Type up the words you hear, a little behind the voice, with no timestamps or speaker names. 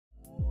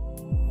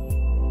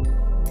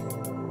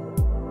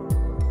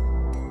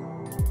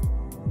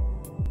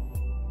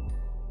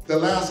The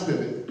last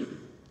pivot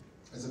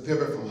is a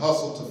pivot from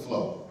hustle to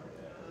flow.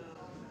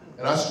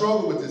 And I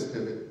struggle with this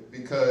pivot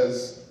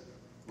because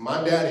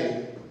my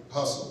daddy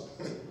hustled.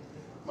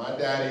 My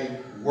daddy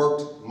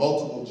worked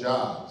multiple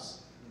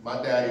jobs.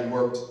 My daddy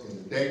worked in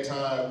the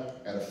daytime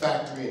at a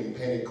factory and he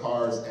painted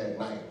cars at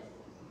night.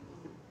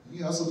 He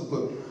hustled to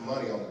put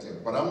money on the table.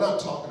 But I'm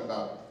not talking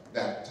about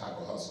that type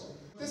of hustle.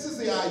 This is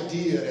the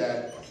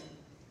idea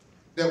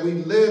that we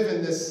live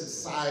in this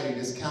society,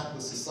 this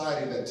capitalist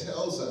society that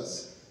tells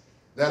us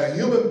that a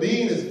human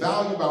being is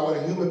valued by what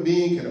a human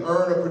being can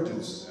earn or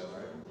produce.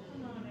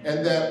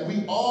 And that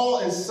we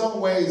all in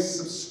some ways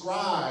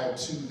subscribe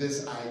to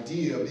this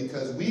idea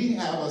because we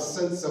have a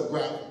sense of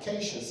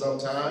gratification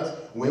sometimes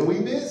when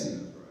we're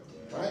busy,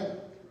 right?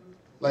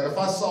 Like if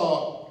I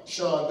saw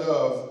Sean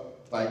Dove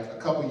like a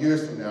couple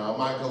years from now, I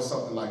might go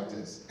something like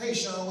this. Hey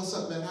Sean, what's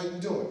up man, how you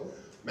doing?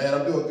 Man,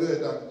 I'm doing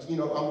good.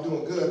 I'm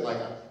doing good. Like,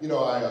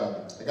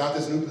 I got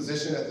this new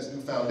position at this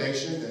new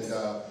foundation, and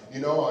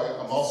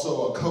I'm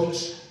also a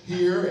coach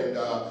here, and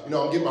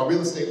I'm getting my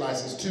real estate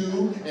license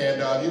too,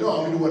 and I'm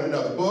doing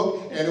another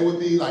book, and it would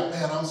be like,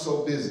 man, I'm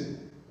so busy,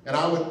 and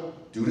I would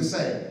do the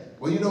same.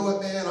 Well, you know what,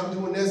 man, I'm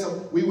doing this.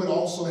 We would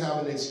also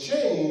have an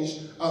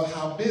exchange of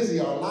how busy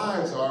our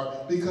lives are,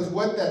 because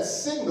what that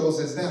signals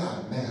is that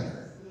I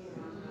matter.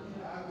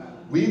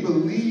 We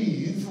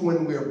believe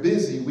when we're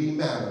busy, we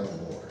matter more.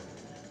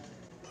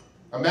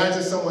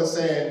 Imagine someone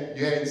saying,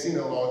 you hadn't seen her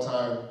in a long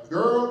time,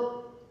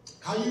 girl,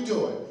 how you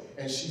doing?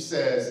 And she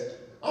says,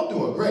 I'm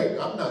doing great.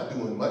 I'm not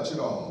doing much at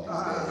all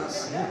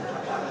these days.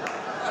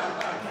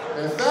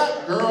 In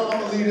fact, girl,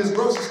 I'm gonna leave this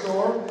grocery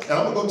store and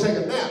I'm gonna go take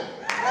a nap.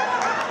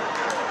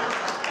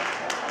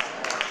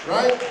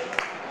 Right?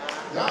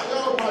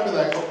 Y'all probably be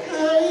like,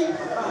 okay.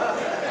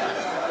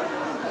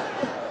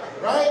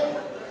 Right?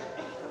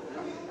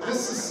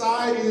 This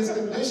society has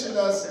conditioned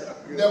us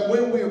that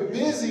when we're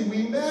busy,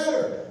 we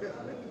matter.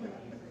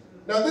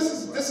 Now this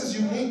is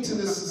unique to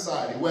this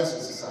society,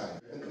 Western society.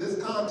 In this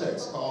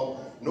context called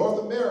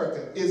North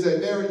America is a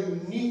very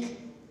unique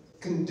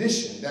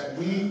condition that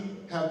we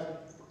have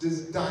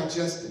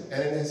digested,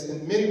 and it has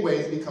in many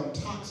ways become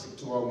toxic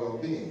to our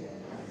well-being.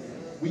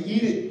 We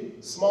eat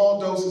it,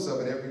 small doses of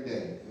it every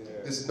day,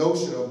 this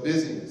notion of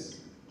busyness.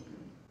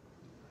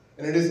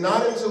 And it is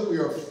not until we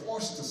are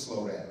forced to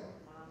slow down,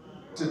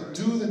 to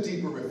do the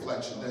deeper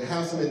reflection, to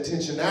have some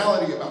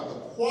intentionality about the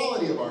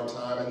quality of our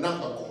time and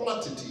not the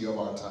quantity of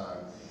our time,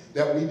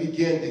 that we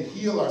begin to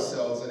heal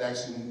ourselves and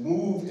actually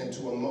move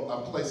into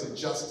a place of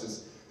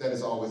justice that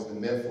has always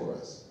been meant for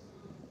us.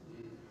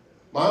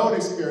 My own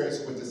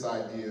experience with this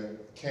idea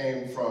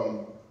came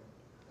from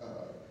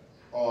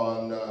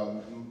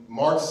on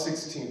March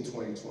 16,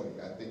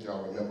 2020. I think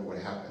y'all remember what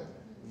happened.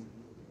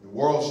 The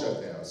world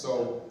shut down.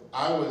 So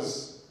I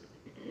was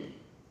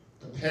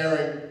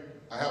preparing.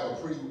 I have a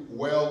pretty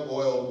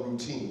well-oiled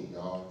routine,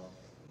 y'all.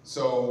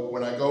 So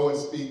when I go and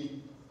speak,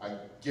 I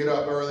get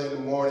up early in the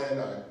morning,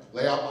 I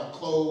lay out my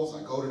clothes,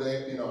 I go to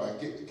I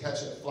get to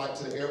catch a flight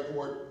to the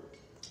airport.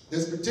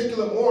 This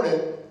particular morning,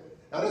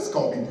 now this is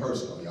gonna be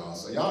personal, y'all,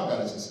 so y'all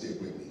gotta just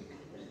stick with me,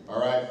 all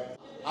right?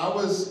 I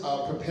was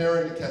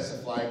preparing to catch the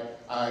flight.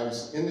 I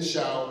was in the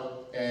shower,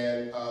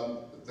 and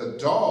my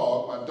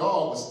dog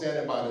was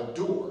standing by the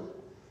door.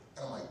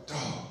 And I'm like,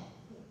 dog.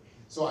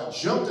 So I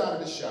jumped out of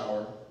the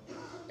shower,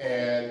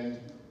 and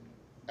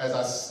as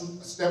I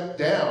stepped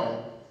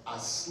down, I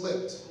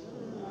slipped,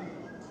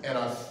 and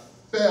I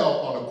fell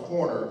on a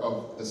corner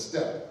of the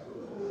step.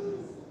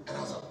 And I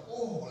was like,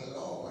 oh,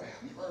 Lord,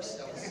 have mercy.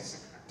 I was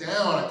just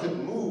down, I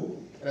couldn't move.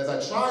 And as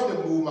I tried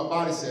to move, my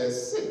body said,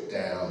 sit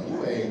down,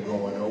 you ain't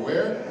going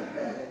nowhere.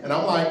 And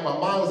I'm like, my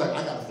mind was like,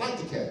 I got a flight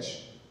to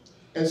catch.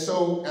 And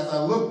so as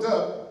I looked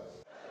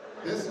up,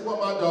 this is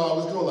what my dog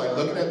was doing, like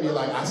looking at me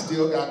like I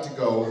still got to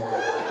go, and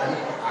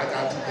I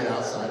got to get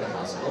outside the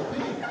house and go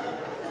pee.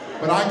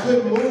 But I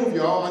couldn't move,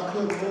 y'all. I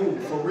couldn't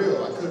move, for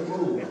real. I couldn't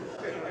move.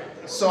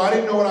 So I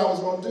didn't know what I was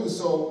going to do.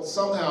 So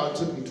somehow it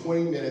took me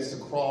 20 minutes to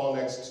crawl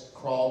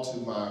to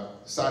my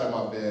side of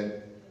my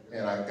bed,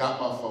 and I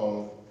got my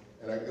phone,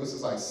 and it was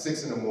just like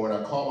 6 in the morning.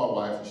 I called my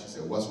wife, and she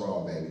said, what's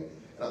wrong, baby?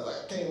 And I was like,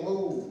 I can't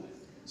move.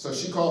 So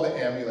she called the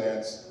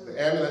ambulance. The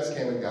ambulance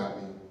came and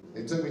got me.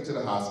 They took me to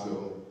the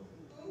hospital,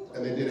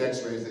 and they did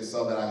x-rays. They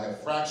saw that I had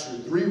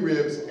fractured 3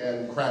 ribs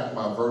and cracked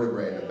my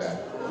vertebrae in the back.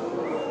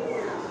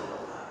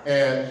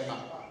 And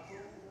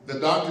the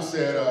doctor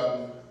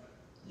said,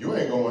 you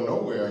ain't going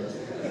nowhere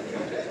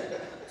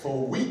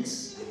for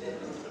weeks.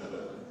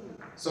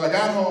 So I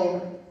got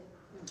home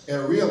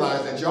and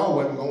realized that y'all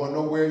wasn't going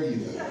nowhere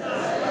either.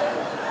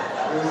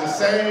 It was the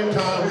same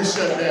time we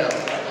shut down.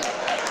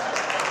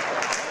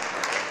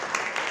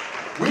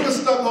 We were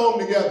stuck home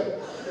together.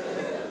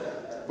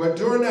 But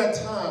during that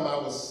time, we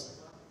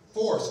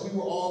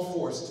were all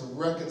forced to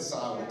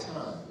reconcile with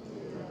time.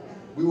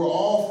 We were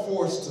all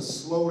forced to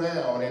slow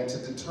down and to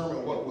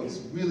determine what was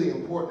really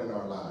important in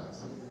our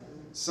lives.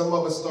 Some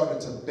of us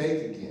started to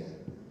bake again.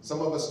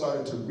 Some of us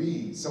started to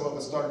read. Some of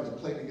us started to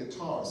play the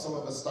guitar. Some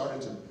of us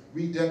started to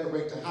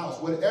redecorate the house.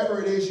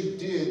 Whatever it is you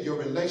did, your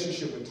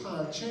relationship with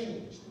time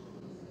changed.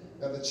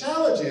 Now the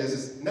challenge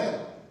is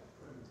now.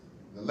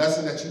 The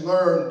lesson that you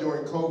learned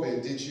during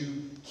COVID, did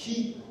you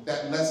keep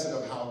that lesson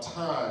of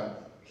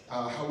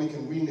how we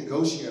can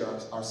renegotiate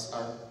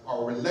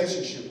our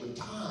relationship with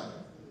time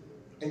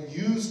and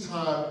use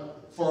time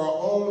for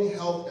our own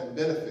health and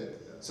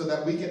benefit so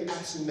that we can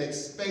actually make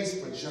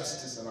space for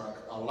justice in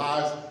our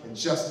lives and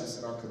justice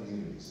in our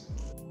communities?